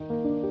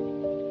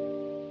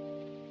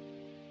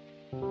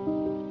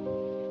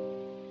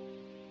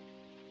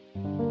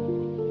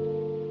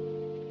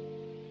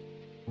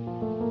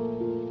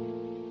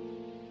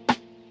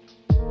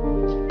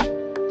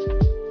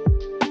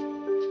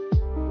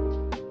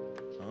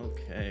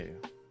Okay,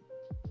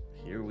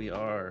 here we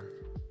are.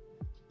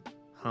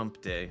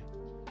 Hump Day.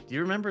 Do you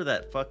remember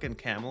that fucking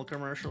Camel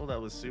commercial that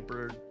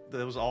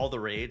was all the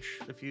rage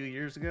a few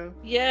years ago?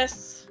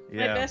 Yes.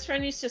 My Yeah. best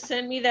friend used to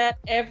send me that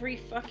every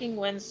fucking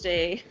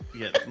Wednesday.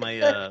 Yeah, my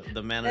the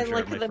And manager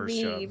like at my the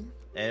first job, meme.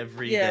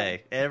 every Yeah.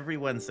 day, every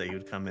Wednesday he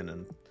would come in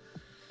and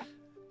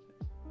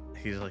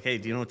he's like, "Hey,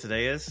 do you know what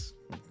today is?"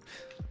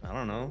 I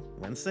don't know.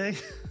 Wednesday?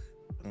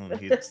 And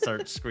he'd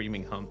start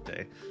screaming Hump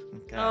Day.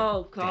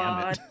 Oh Damn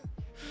God.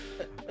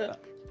 it.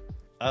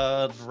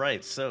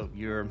 Right. So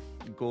your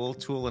goal,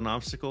 tool, and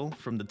obstacle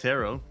from the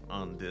tarot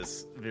on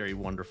this very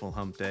wonderful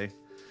Hump Day.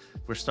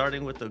 We're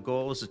starting with the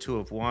goal is the Two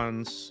of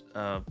Wands.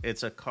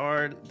 It's a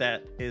card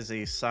that is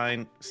a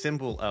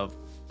symbol of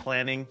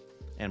planning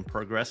and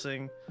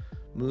progressing,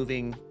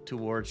 moving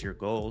towards your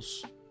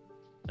goals.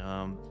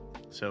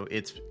 So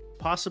it's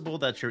possible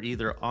that you're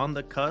either on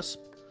the cusp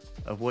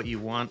of what you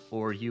want,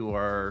 or you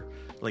are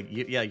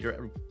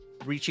you're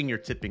reaching your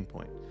tipping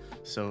point.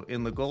 So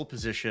in the goal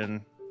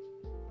position,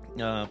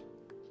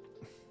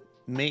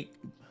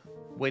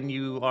 when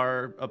you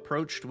are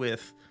approached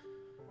with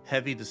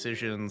heavy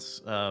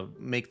decisions,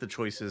 make the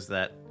choices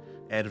that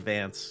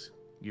advance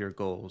your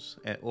goals,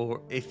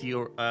 or if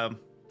you're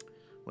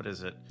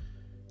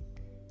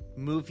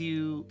move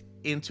you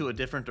into a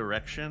different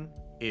direction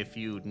if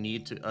you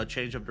need to a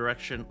change of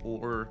direction,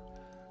 or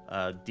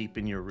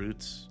deepen your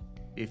roots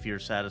if you're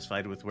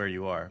satisfied with where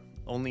you are.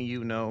 Only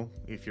you know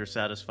if you're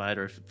satisfied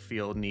or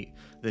feel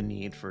the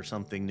need for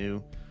something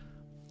new.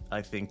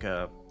 I think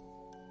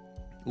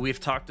we've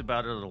talked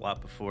about it a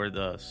lot before,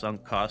 the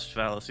sunk cost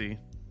fallacy.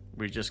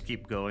 We just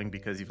keep going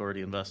because you've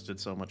already invested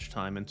so much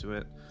time into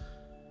it.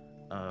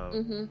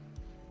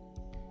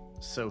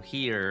 So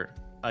here,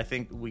 I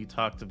think we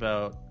talked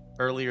about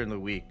earlier in the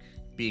week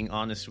being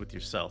honest with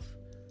yourself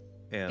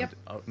and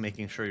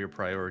making sure your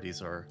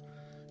priorities are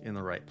in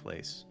the right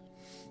place.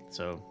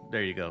 So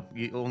there you go.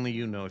 Only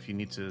you know if you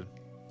need to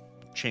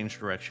change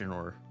direction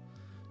or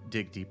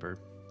dig deeper.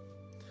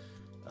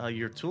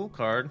 Your tool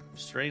card,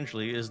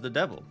 strangely, is the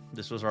Devil.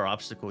 This was our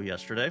obstacle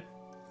yesterday.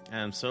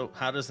 And so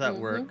how does that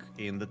work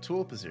in the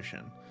tool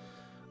position?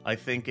 I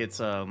think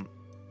it's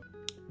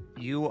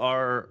you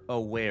are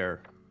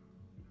aware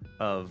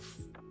of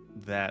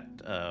that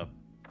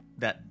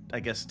I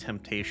guess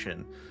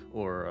temptation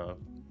or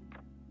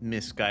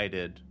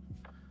misguided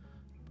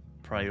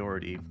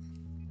priority.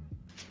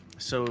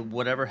 So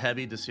whatever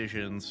heavy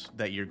decisions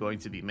that you're going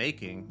to be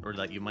making or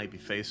that you might be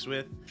faced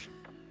with,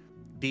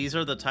 these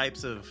are the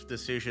types of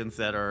decisions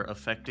that are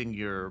affecting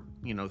your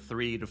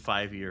 3 to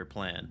 5 year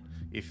plan,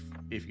 if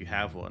you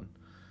have one,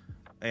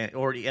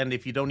 and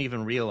if you don't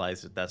even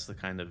realize it, that's the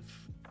kind of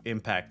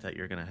impact that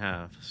you're going to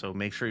have. So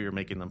make sure you're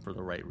making them for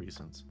the right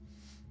reasons.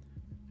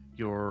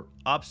 Your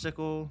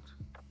obstacle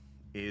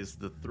is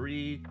the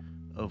Three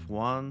of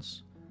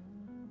Wands.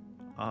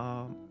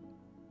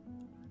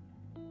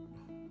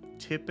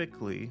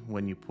 Typically,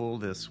 when you pull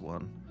this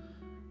one,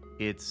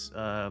 it's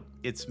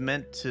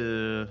meant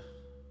to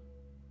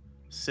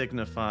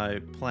signify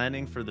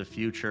planning for the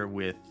future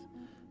with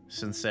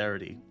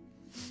sincerity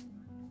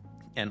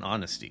and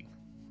honesty.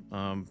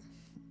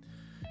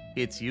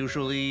 It's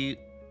usually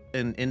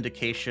an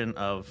indication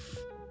of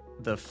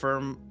the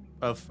firm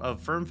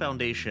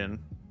foundation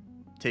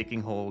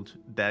taking hold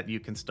that you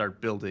can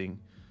start building.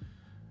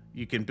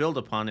 You can build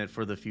upon it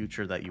for the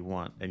future that you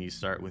want, and you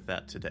start with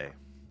that today.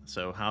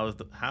 So how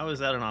is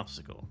that an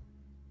obstacle?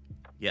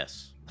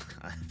 Yes.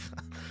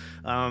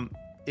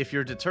 If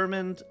you're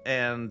determined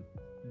and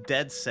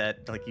dead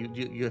set, like you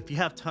if you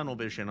have tunnel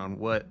vision on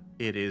what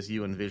it is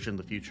you envision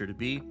the future to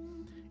be,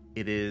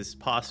 it is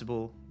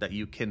possible that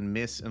you can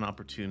miss an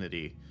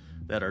opportunity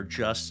that are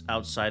just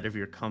outside of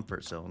your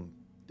comfort zone,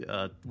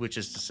 which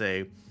is to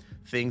say,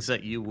 things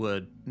that you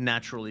would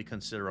naturally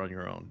consider on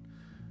your own.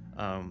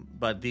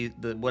 But the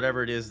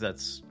whatever it is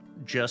that's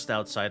just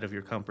outside of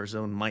your comfort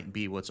zone might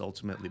be what's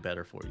ultimately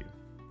better for you.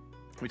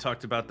 We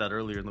talked about that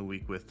earlier in the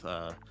week with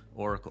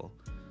Oracle,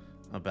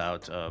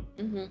 about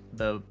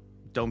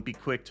don't be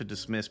quick to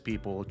dismiss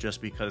people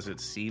just because it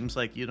seems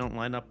like you don't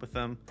line up with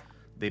them.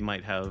 They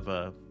might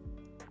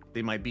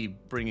be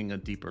bringing a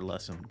deeper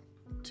lesson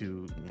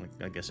to,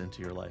 I guess,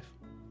 into your life.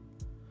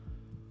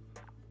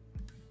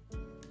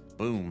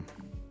 Boom.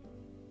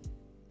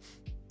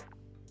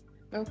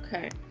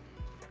 Okay.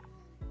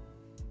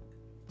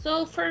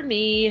 So for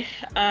me,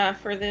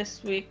 for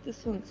this week,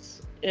 this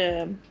one's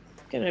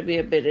gonna be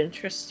a bit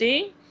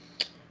interesting.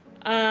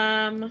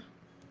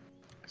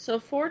 So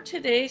for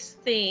today's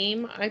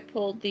theme, I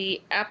pulled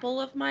the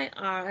Apple of My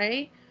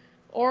Eye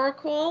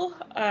Oracle.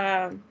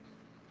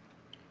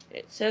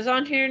 It says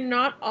on here,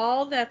 not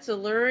all that's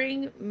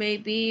alluring may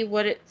be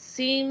what it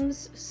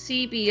seems.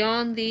 See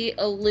beyond the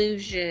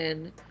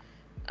illusion.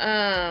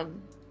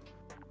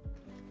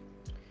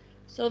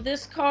 So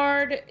this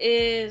card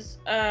is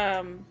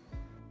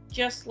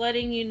just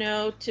letting you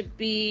know to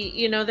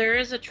be, there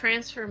is a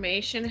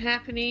transformation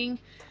happening,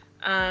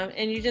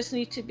 and you just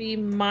need to be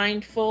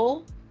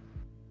mindful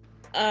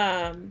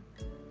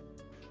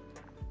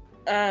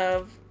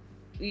of,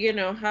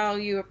 how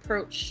you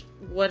approach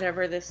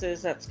whatever this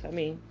is that's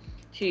coming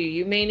to you.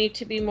 You may need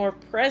to be more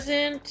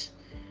present.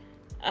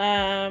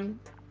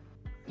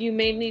 You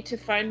may need to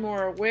find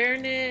more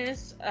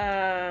awareness,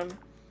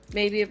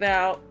 maybe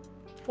about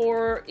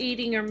poor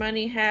eating or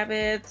money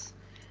habits.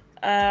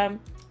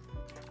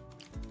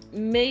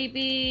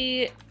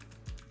 Maybe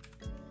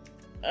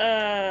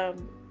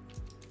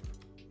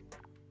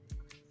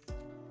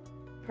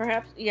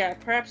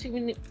perhaps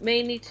you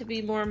may need to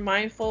be more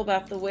mindful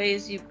about the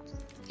ways you've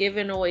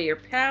given away your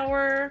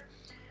power.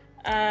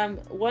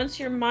 Once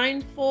you're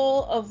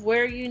mindful of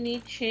where you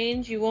need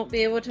change, you won't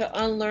be able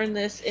to unlearn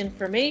this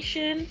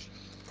information.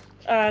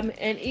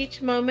 And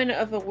each moment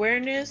of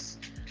awareness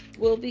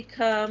will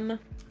become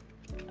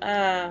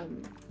an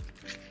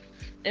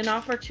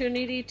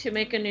opportunity to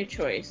make a new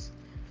choice.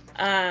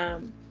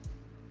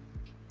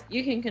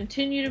 You can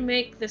continue to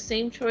make the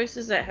same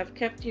choices that have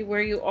kept you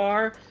where you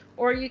are,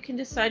 or you can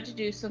decide to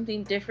do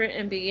something different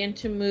and begin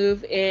to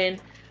move in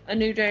a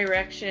new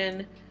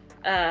direction,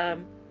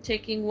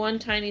 taking one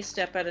tiny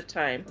step at a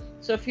time.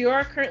 So if you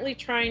are currently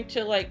trying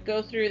to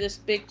go through this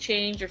big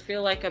change or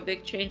feel like a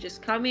big change is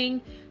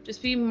coming,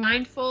 just be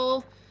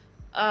mindful.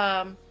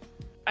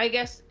 I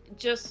guess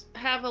just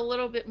have a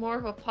little bit more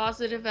of a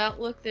positive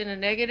outlook than a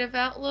negative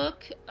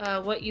outlook.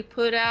 What you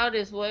put out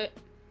is what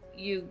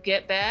you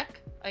get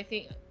back, I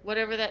think,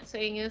 whatever that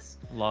saying is.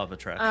 Law of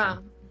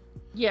attraction.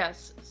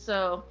 Yes.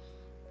 So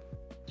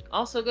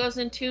also goes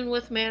in tune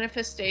with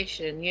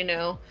manifestation.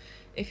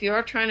 If you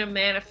are trying to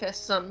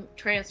manifest some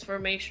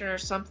transformation or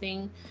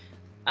something,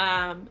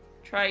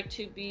 try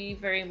to be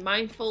very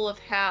mindful of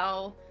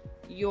how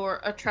you're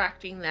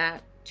attracting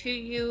that to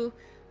you.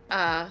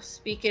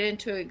 Speak it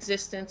into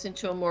existence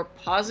into a more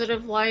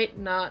positive light,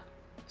 not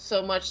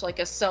so much like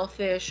a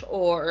selfish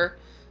or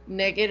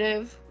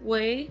negative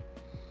way.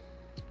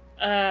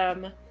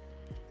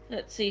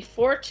 Let's see,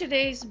 for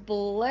today's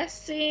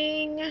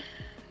blessing,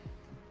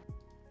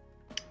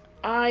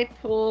 I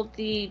pulled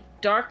the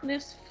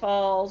Darkness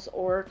Falls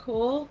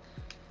Oracle.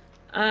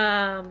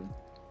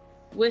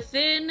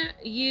 Within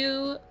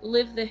you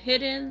live the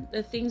hidden,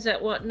 the things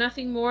that want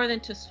nothing more than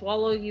to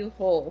swallow you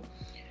whole.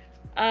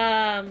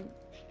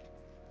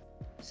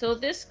 So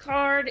this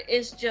card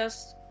is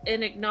just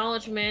an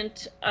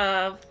acknowledgement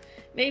of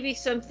maybe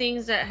some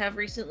things that have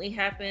recently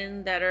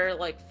happened that are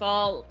like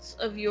faults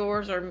of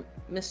yours or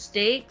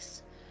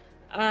mistakes.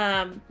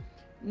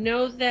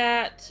 Know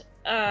that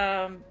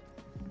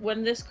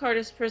when this card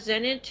is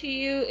presented to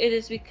you, it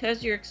is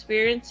because you're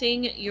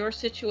experiencing your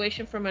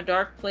situation from a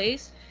dark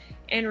place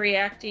and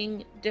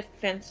reacting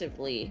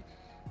defensively.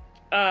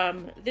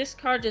 This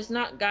card does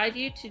not guide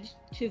you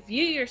to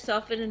view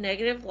yourself in a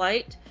negative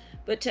light,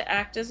 but to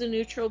act as a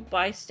neutral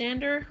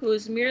bystander who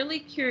is merely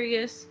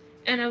curious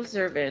and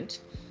observant.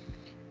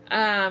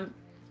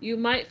 You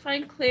might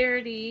find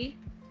clarity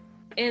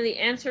and the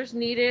answers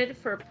needed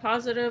for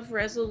positive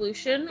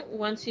resolution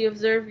once you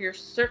observe your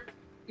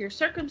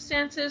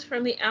circumstances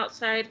from the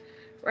outside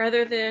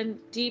rather than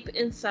deep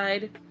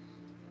inside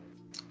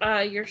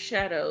your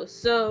shadow.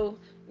 So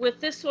with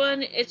this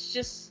one, it's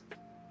just,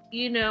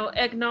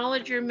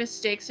 acknowledge your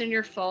mistakes and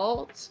your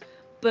faults,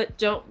 but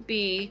don't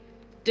be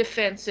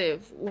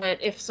defensive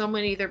if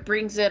someone either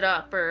brings it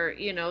up or,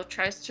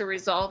 tries to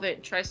resolve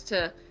it, tries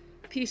to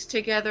piece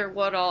together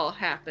what all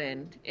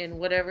happened in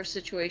whatever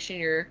situation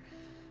you're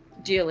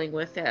dealing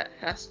with that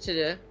has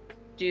to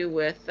do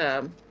with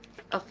a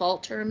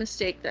fault or a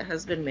mistake that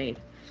has been made.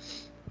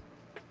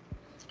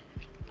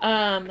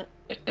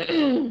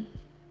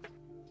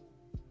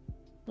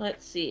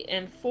 Let's see,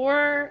 and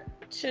for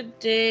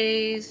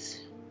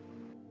today's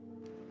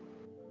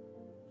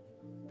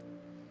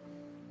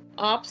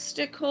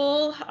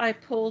obstacle, I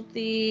pulled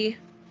the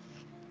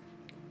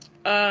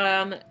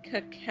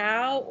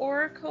Cacao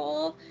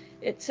Oracle.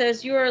 It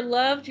says, you are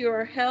loved, you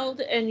are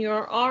held, and you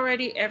are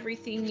already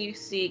everything you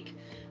seek.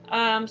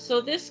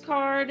 So this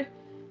card,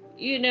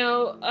 maybe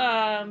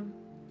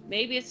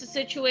it's a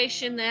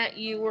situation that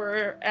you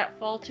were at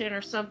fault in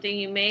or something.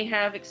 You may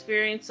have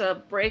experienced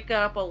a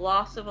breakup, a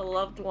loss of a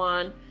loved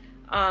one,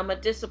 a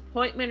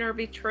disappointment or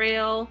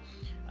betrayal.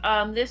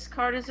 This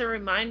card is a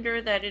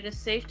reminder that it is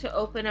safe to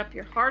open up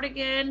your heart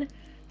again.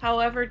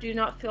 However, do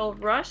not feel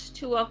rushed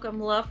to welcome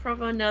love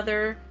from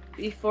another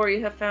before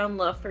you have found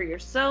love for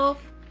yourself.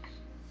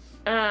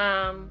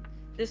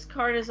 This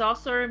card is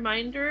also a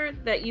reminder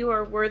that you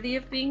are worthy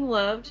of being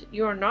loved.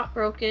 You are not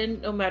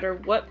broken, no matter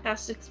what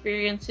past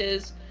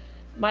experiences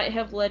might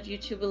have led you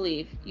to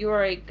believe. You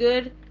are a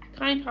good,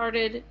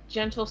 kind-hearted,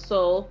 gentle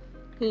soul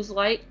whose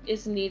light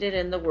is needed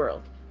in the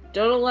world.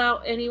 Don't allow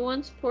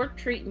anyone's poor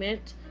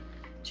treatment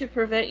to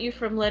prevent you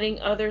from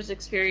letting others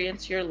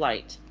experience your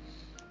light.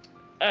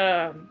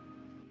 Don't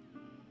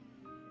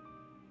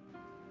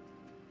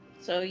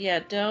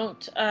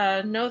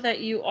know that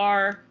you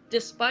are,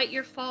 despite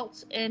your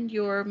faults and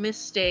your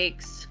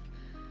mistakes,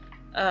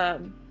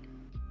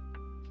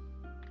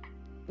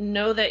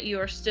 know that you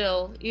are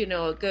still,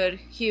 a good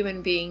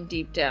human being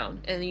deep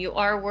down, and you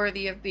are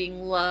worthy of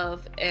being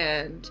loved,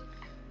 and,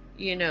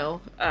 it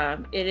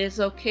is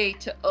okay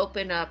to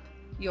open up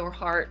your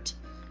heart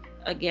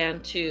again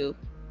to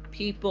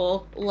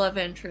people, love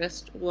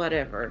interest,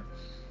 whatever.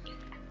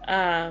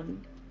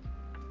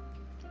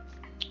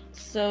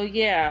 So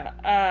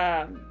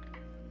yeah,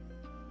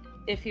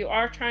 if you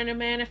are trying to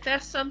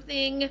manifest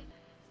something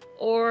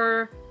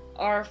or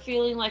are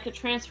feeling like a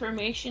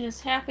transformation is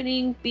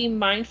happening, be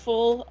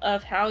mindful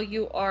of how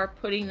you are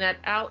putting that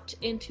out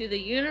into the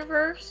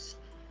universe.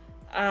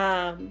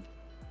 I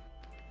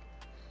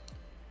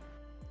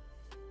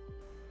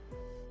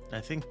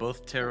think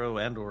both tarot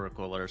and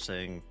oracle are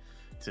saying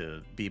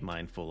to be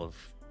mindful of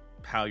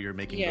how you're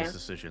making those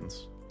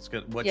decisions. It's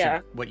good.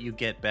 What you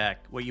get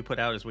back, what you put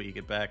out is what you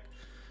get back.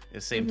 The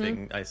same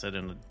thing I said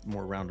in a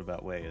more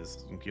roundabout way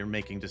is you're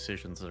making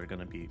decisions that are going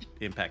to be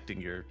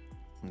impacting your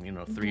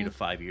 3 to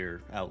 5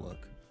 year outlook.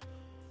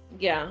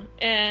 Yeah,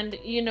 and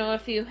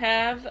if you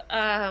have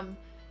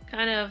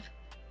kind of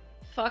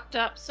fucked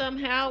up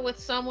somehow with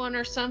someone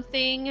or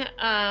something,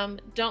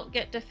 don't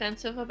get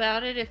defensive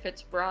about it if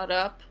it's brought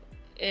up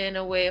in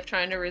a way of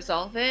trying to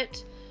resolve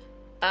it.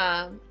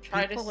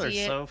 People are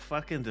so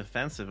fucking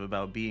defensive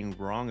about being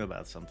wrong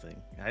about something.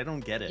 I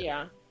don't get it.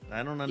 Yeah.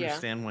 I don't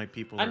understand why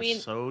people are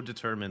so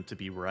determined to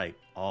be right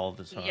all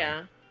the time.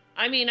 Yeah.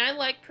 I mean, I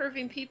like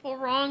proving people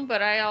wrong,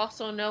 but I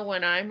also know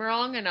when I'm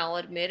wrong, and I'll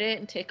admit it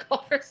and take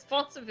all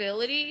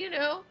responsibility,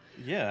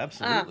 Yeah,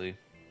 absolutely.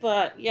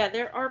 But yeah,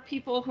 there are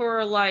people who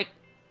are like,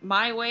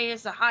 my way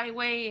is the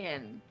highway,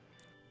 and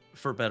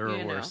for better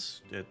or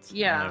worse, it's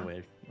my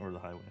way or the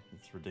highway.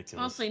 It's ridiculous. It's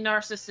mostly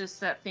narcissists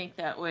that think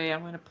that way.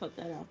 I'm going to put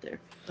that out there.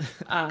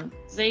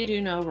 They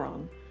do no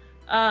wrong.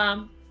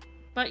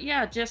 But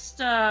yeah,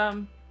 just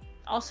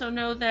also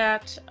know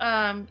that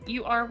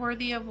you are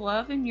worthy of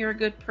love and you're a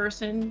good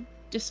person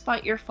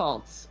despite your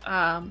faults.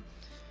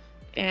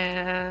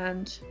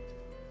 And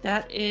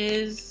that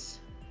is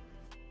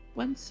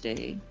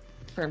Wednesday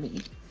for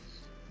me.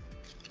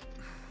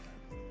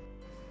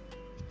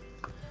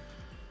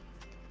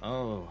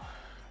 Oh,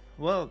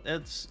 well,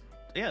 it's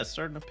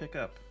starting to pick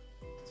up.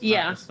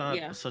 It's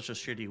not such a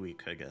shitty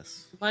week, I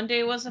guess.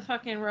 Monday was a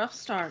fucking rough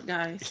start,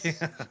 guys.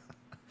 Yeah.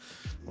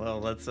 Well,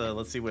 let's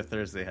see what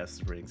Thursday has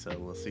to bring. So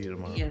we'll see you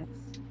tomorrow. Yes.